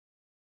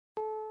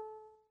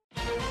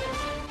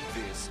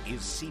is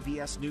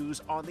CBS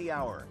News on the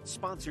Hour,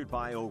 sponsored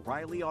by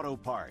O'Reilly Auto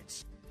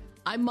Parts.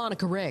 I'm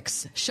Monica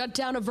Ricks.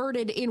 Shutdown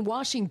averted in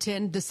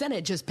Washington. The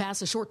Senate just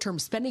passed a short-term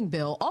spending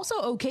bill, also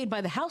okayed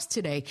by the House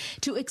today,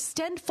 to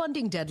extend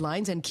funding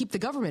deadlines and keep the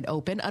government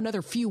open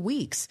another few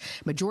weeks.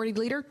 Majority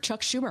Leader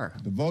Chuck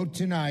Schumer. The vote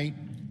tonight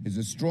is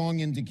a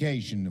strong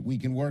indication that we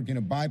can work in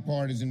a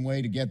bipartisan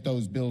way to get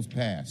those bills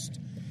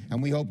passed.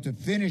 And we hope to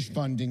finish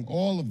funding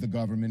all of the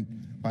government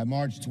by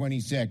March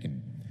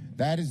 22nd.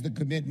 That is the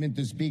commitment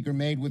the Speaker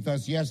made with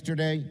us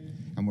yesterday,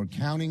 and we're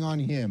counting on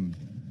him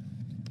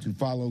to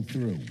follow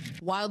through.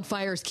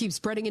 Wildfires keep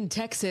spreading in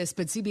Texas,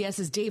 but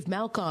CBS's Dave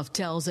Malkoff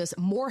tells us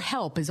more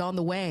help is on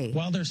the way.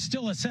 While they're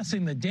still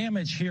assessing the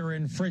damage here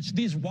in Fritch,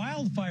 these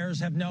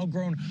wildfires have now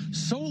grown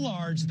so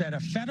large that a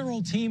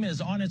federal team is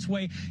on its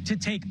way to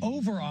take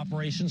over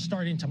operations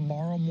starting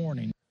tomorrow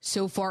morning.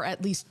 So far,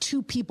 at least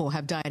 2 people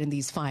have died in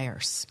these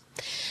fires.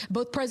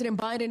 Both President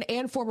Biden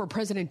and former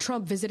President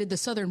Trump visited the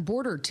southern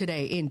border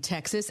today in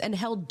Texas and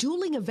held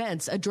dueling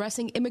events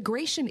addressing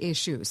immigration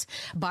issues.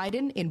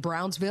 Biden in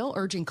Brownsville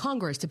urging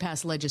Congress to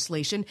pass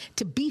legislation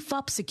to beef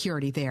up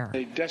security there.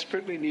 They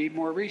desperately need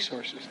more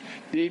resources,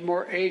 need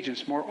more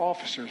agents, more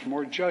officers,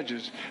 more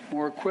judges,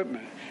 more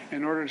equipment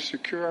in order to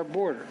secure our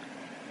border.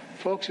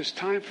 Folks, it's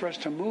time for us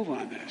to move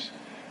on this.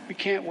 We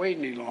can't wait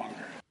any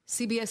longer.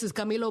 CBS's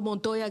Camilo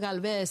Montoya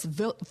Galvez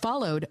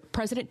followed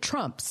President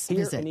Trump's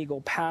visit. Here in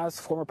Eagle Pass,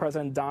 former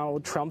President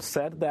Donald Trump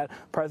said that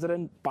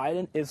President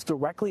Biden is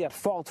directly at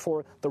fault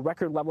for the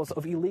record levels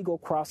of illegal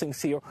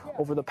crossings here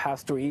over the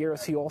past 3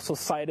 years. He also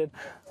cited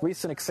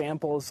recent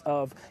examples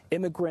of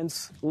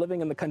immigrants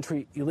living in the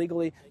country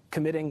illegally,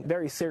 committing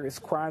very serious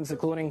crimes,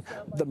 including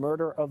the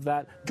murder of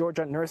that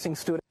Georgia nursing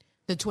student.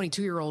 The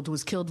 22-year-old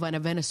was killed by a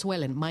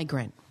Venezuelan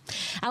migrant.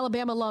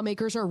 Alabama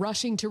lawmakers are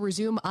rushing to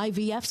resume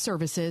IVF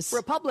services.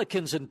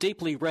 Republicans in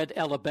deeply red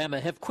Alabama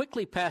have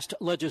quickly passed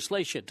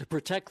legislation to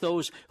protect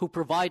those who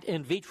provide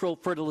in vitro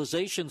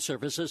fertilization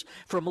services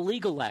from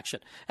legal action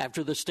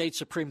after the state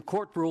Supreme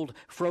Court ruled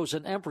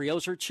frozen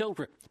embryos are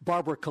children.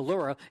 Barbara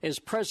Kalura is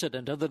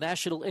president of the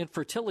National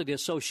Infertility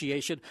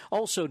Association,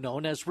 also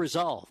known as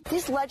Resolve.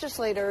 These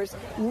legislators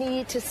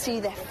need to see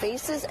the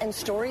faces and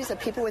stories of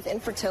people with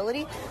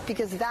infertility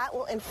because that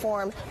will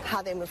inform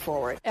how they move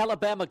forward.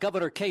 Alabama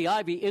Governor Kay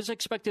Ivey is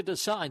expected to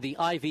sign the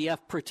IVF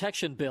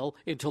protection bill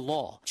into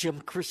law.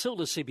 Jim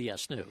Crisilla,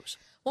 CBS News.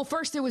 Well,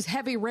 first there was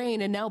heavy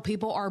rain, and now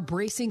people are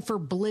bracing for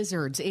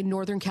blizzards in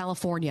Northern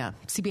California.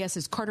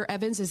 CBS's Carter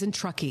Evans is in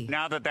Truckee.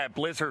 Now that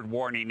blizzard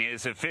warning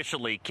is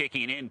officially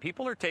kicking in,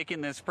 people are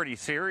taking this pretty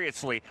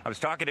seriously. I was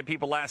talking to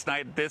people last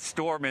night. This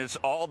storm is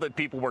all that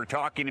people were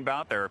talking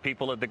about. There are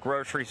people at the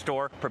grocery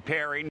store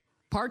preparing.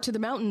 Parts of the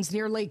mountains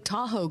near Lake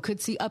Tahoe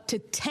could see up to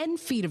 10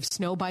 feet of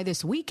snow by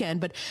this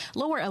weekend, but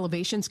lower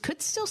elevations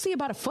could still see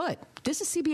about a foot. This is CBS.